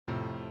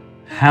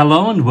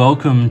Hello and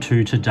welcome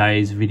to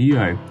today's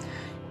video.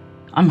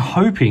 I'm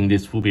hoping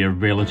this will be a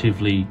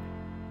relatively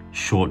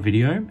short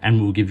video and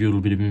will give you a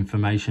little bit of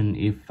information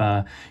if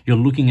you're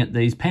looking at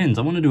these pens.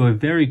 I want to do a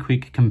very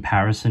quick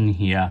comparison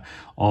here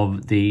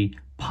of the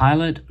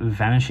Pilot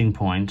Vanishing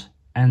Point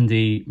and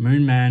the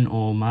Moonman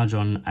or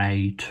Majohn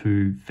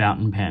A2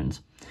 Fountain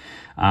Pens.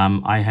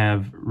 I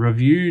have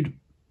reviewed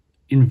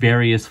in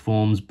various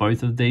forms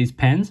both of these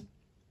pens,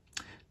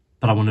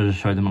 but I wanted to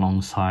show them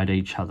alongside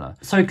each other.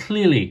 So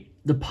clearly,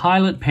 the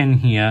Pilot pen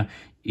here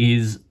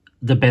is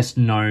the best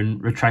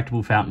known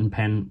retractable fountain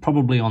pen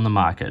probably on the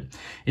market.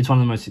 It's one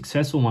of the most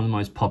successful, one of the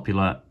most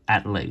popular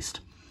at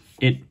least.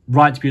 It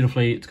writes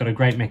beautifully, it's got a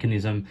great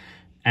mechanism,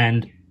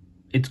 and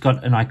it's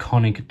got an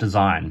iconic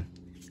design.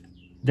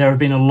 There have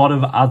been a lot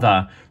of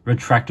other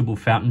retractable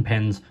fountain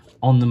pens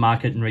on the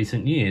market in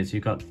recent years.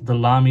 You've got the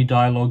Lamy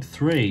Dialogue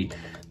 3,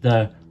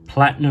 the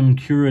Platinum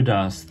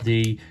Curidas,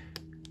 the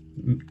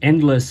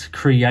Endless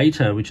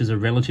Creator, which is a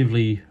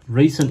relatively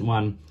recent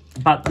one,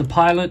 but the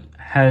Pilot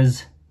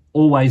has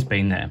always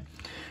been there.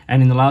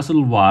 And in the last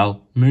little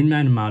while,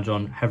 Moonman and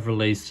Majohn have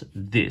released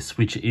this,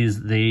 which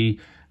is the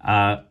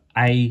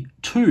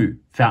A2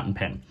 fountain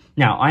pen.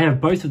 Now, I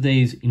have both of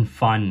these in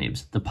fine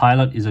nibs. The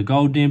Pilot is a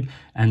gold nib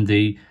and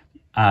the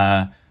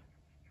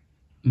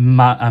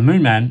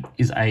Moonman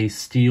is a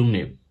steel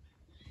nib.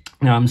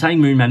 Now, I'm saying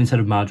Moonman instead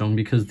of Majohn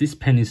because this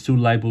pen is still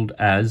labelled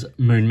as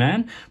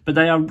Moonman, but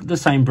they are the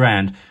same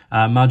brand.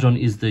 Majohn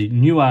is the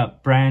newer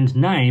brand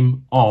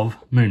name of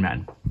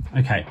Moonman.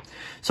 Okay,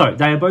 so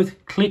they are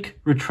both click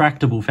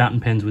retractable fountain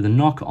pens with a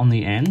knock on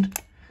the end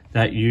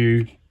that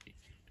you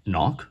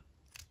knock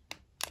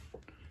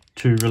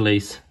to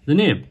release the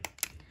nib.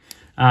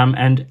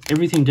 And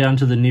everything down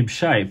to the nib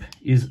shape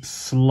is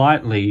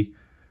slightly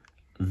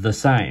the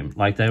same.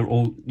 Like they're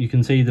all, you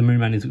can see the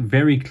Moonman is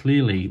very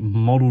clearly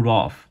modelled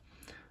off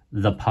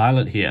the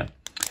Pilot here,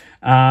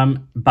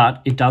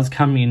 but it does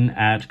come in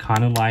at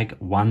kind of like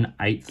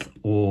 1/8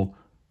 or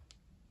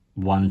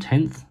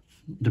 1/10,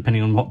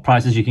 depending on what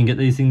prices you can get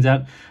these things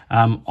at,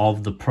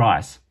 of the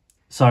price.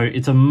 So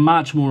it's a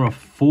much more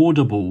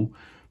affordable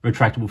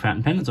retractable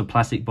fountain pen. It's a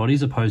plastic body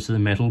as opposed to the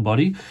metal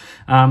body,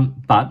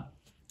 but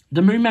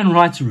the Moonman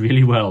writes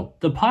really well.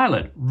 The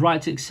Pilot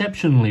writes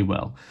exceptionally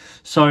well.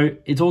 So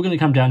it's all going to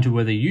come down to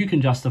whether you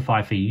can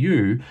justify for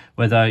you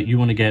whether you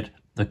want to get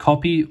the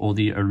copy or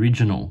the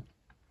original.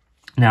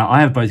 Now, I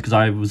have both because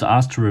I was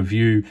asked to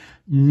review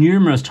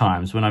numerous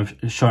times when I've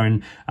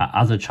shown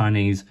other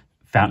Chinese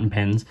fountain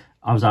pens.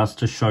 I was asked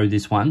to show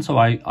this one, so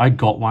I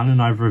got one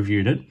and I've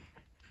reviewed it.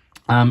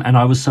 And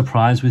I was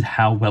surprised with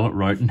how well it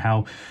wrote and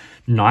how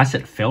nice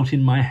it felt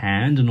in my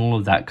hand and all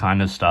of that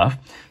kind of stuff.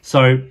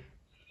 So,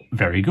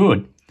 very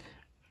good.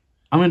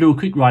 I'm going to do a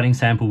quick writing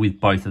sample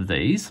with both of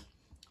these,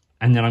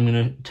 and then I'm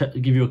going to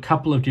give you a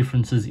couple of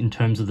differences in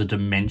terms of the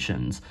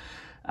dimensions.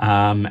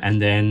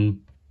 And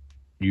then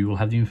you will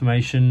have the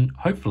information,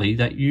 hopefully,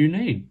 that you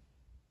need.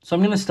 So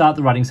I'm going to start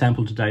the writing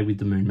sample today with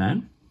the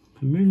Moonman.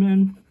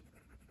 Moonman.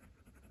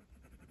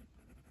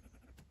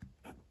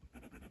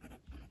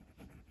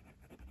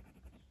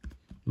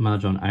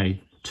 Majohn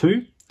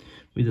A2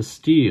 with a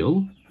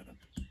steel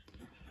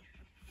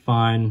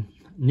fine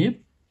nib.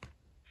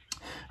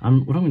 What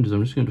I'm going to do is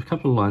I'm just going to do a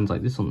couple of lines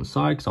like this on the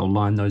side because I'll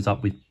line those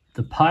up with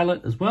the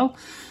Pilot as well.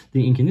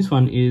 The ink in this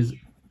one is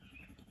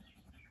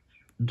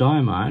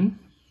Diamine.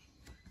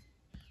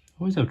 I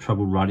always have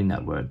trouble writing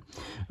that word.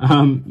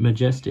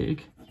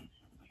 Majestic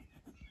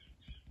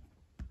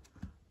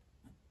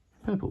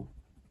Purple.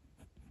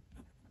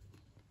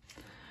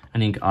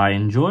 An ink I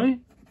enjoy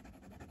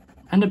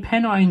and a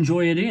pen I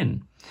enjoy it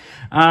in.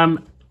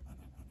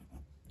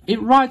 It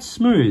writes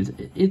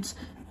smooth.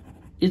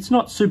 It's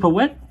not super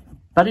wet,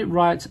 but it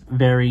writes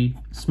very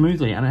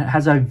smoothly and it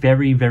has a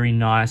very, very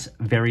nice,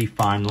 very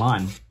fine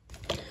line.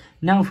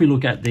 Now if we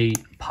look at the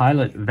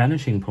Pilot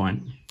Vanishing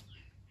Point,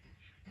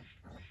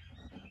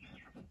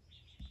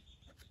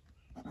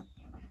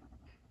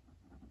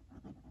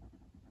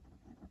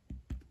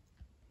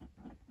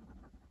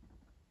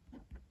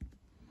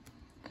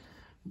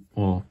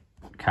 or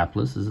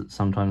capless as it's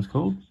sometimes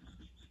called,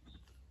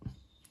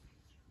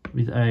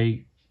 with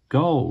a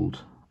gold.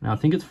 Now I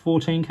think it's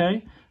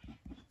 14K.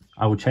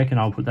 I will check and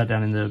I'll put that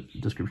down in the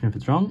description if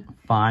it's wrong.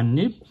 Fine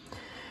nib.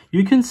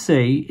 You can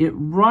see it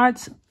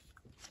writes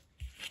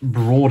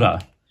broader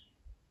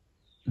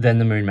than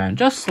the Moonman,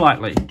 just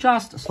slightly.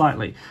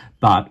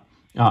 But,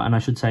 and I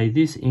should say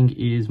this ink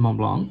is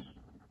Montblanc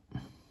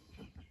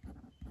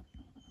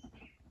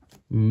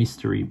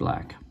Mystery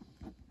Black.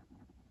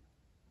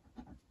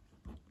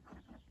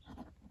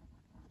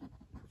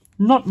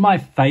 Not my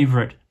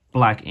favorite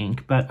black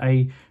ink, but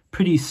a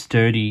pretty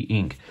sturdy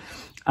ink.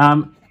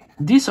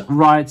 This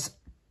writes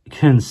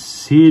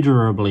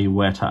considerably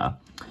wetter,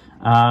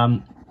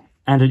 and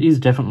it is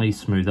definitely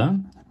smoother.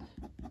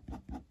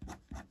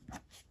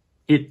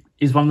 It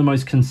is one of the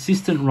most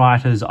consistent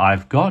writers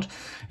I've got.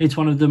 It's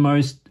one of the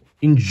most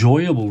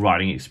enjoyable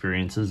writing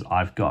experiences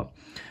I've got.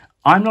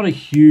 I'm not a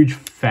huge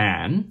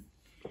fan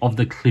of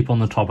the clip on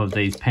the top of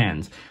these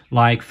pens.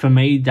 Like for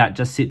me, that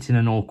just sits in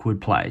an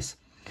awkward place.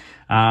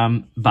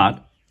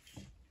 But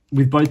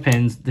with both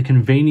pens, the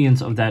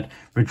convenience of that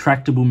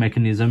retractable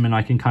mechanism, and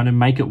I can kind of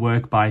make it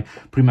work by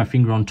putting my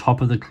finger on top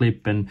of the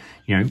clip, and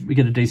you know, we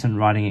get a decent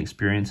writing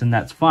experience, and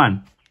that's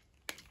fine.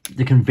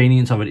 The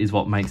convenience of it is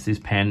what makes this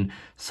pen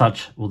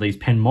such, well, these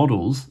pen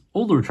models,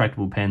 all the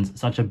retractable pens,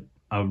 such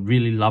a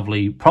really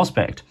lovely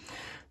prospect.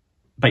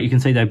 But you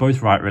can see they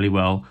both write really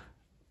well.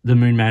 The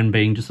Moonman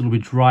being just a little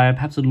bit drier,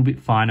 perhaps a little bit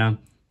finer.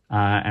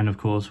 And of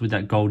course, with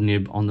that gold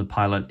nib on the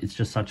Pilot, it's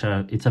just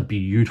it's a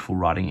beautiful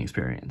writing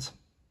experience.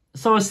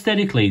 So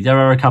aesthetically, there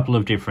are a couple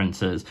of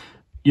differences.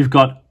 You've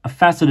got a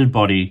faceted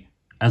body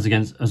as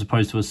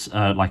opposed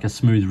to like a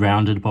smooth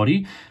rounded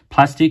body,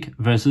 plastic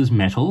versus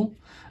metal.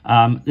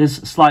 There's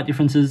slight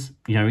differences,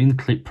 you know, in the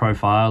clip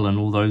profile and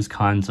all those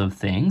kinds of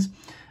things.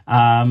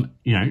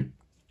 You know,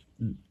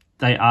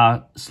 they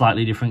are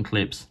slightly different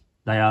clips.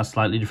 They are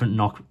slightly different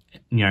knock,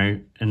 you know,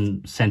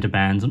 and center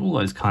bands and all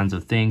those kinds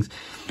of things.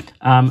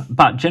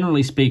 But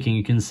generally speaking,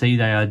 you can see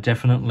they are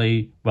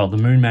definitely, well, the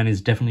Moonman is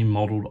definitely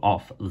modeled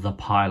off the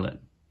Pilot.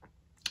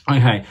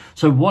 Okay,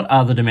 so what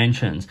are the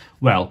dimensions?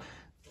 Well,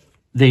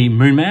 the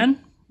Moonman,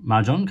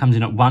 Majohn, comes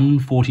in at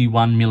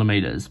 141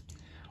 millimeters.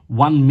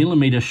 1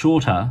 millimeter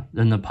shorter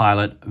than the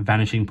Pilot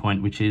Vanishing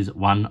Point, which is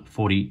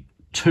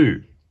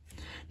 142.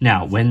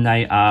 Now, when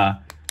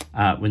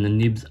the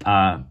nibs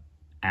are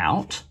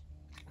out,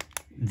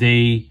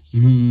 the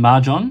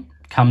Majohn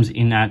comes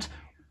in at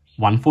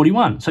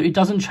 141. So it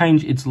doesn't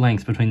change its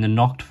length between the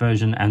knocked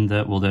version and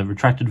the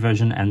retracted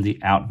version and the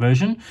out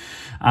version.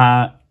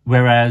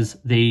 Whereas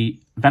the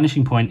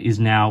Vanishing Point is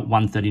now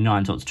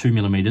 139, so it's 2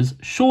 millimeters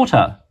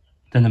shorter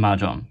than the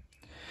Majohn.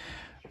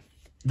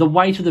 The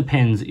weight of the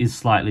pens is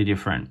slightly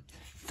different.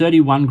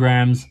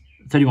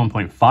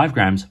 31.5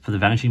 grams for the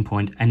Vanishing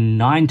Point and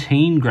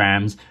 19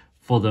 grams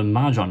for the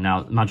Majohn.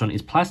 Now, Majohn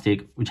is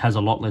plastic, which has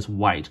a lot less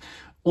weight.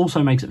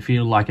 Also makes it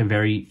feel like a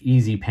very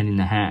easy pen in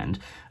the hand.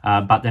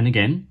 But then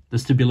again, the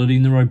stability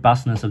and the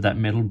robustness of that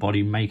metal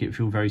body make it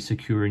feel very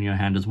secure in your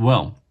hand as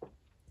well.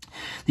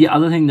 The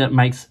other thing that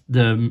makes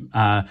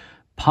the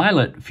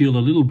Pilot feel a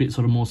little bit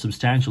sort of more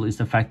substantial is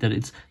the fact that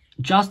it's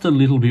just a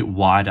little bit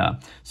wider.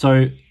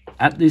 So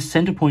at this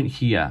center point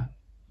here,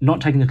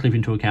 not taking the clip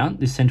into account,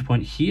 this center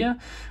point here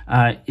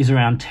is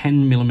around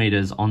 10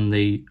 millimeters on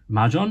the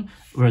Majohn,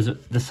 whereas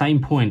the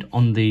same point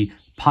on the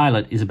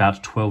Pilot is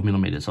about 12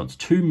 millimeters. So it's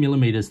 2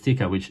 millimeters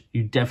thicker, which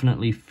you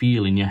definitely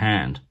feel in your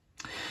hand.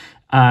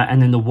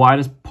 And then the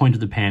widest point of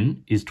the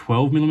pen is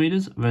 12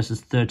 millimeters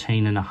versus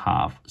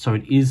 13.5. So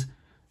it is,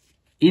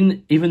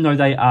 even though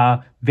they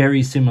are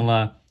very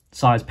similar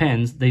size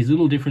pens, these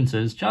little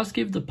differences just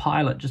give the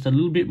Pilot just a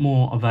little bit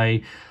more of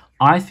a,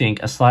 I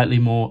think, a slightly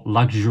more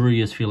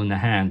luxurious feel in the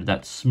hand.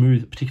 That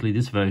smooth, particularly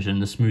this version,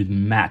 the smooth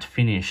matte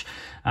finish,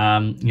 you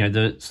know,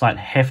 the slight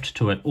heft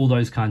to it, all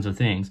those kinds of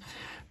things.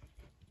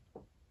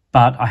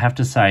 But I have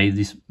to say,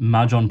 this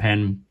Majohn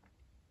pen,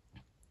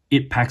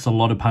 it packs a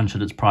lot of punch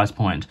at its price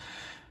point.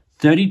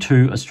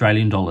 32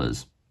 Australian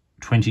dollars,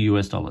 20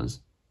 US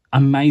dollars.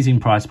 Amazing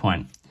price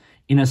point.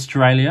 In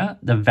Australia,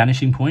 the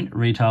Vanishing Point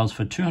retails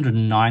for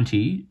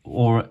 $290,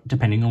 or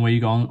depending on where you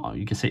go on,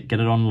 you can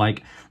get it on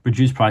like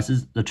reduced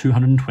prices, the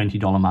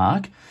 $220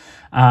 mark,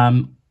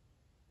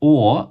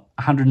 or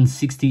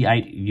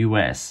 168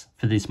 US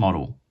for this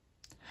model.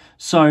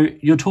 So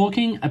you're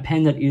talking a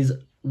pen that is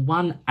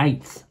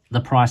 1/8 the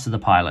price of the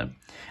Pilot.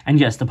 And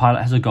yes, the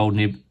Pilot has a gold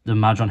nib, the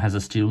Majohn has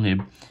a steel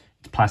nib,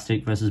 it's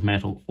plastic versus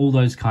metal, all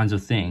those kinds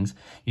of things.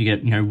 You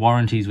get, you know,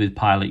 warranties with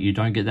Pilot, you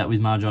don't get that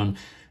with Majohn.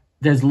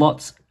 There's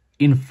lots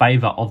in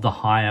favor of the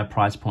higher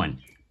price point.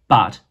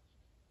 But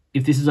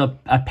if this is a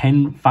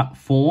pen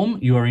form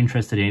you are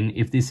interested in,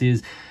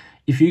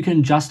 if you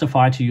can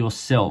justify to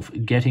yourself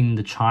getting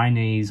the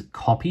Chinese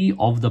copy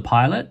of the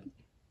Pilot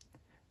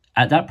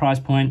at that price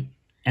point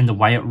and the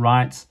way it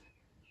writes,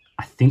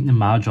 I think the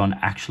Majohn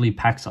actually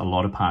packs a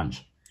lot of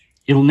punch.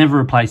 It'll never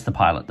replace the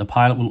Pilot. The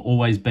Pilot will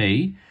always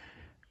be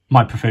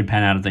my preferred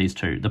pen out of these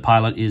two. The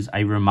Pilot is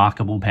a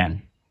remarkable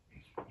pen,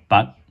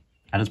 but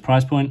at its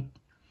price point,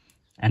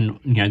 and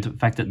you know, the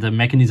fact that the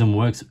mechanism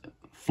works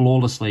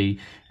flawlessly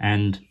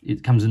and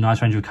it comes in a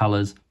nice range of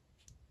colors,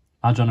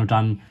 Majohn have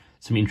done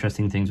some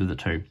interesting things with it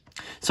too.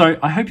 So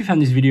I hope you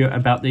found this video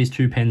about these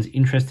two pens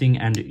interesting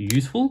and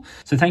useful.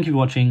 So thank you for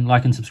watching,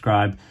 like and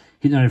subscribe,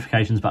 hit the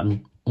notifications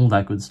button, all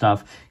that good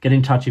stuff. Get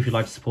in touch if you'd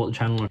like to support the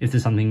channel or if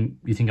there's something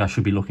you think I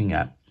should be looking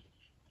at.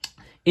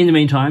 In the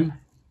meantime,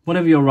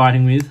 whatever you're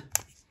writing with,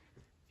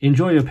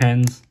 enjoy your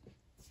pens,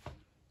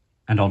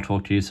 and I'll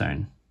talk to you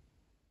soon.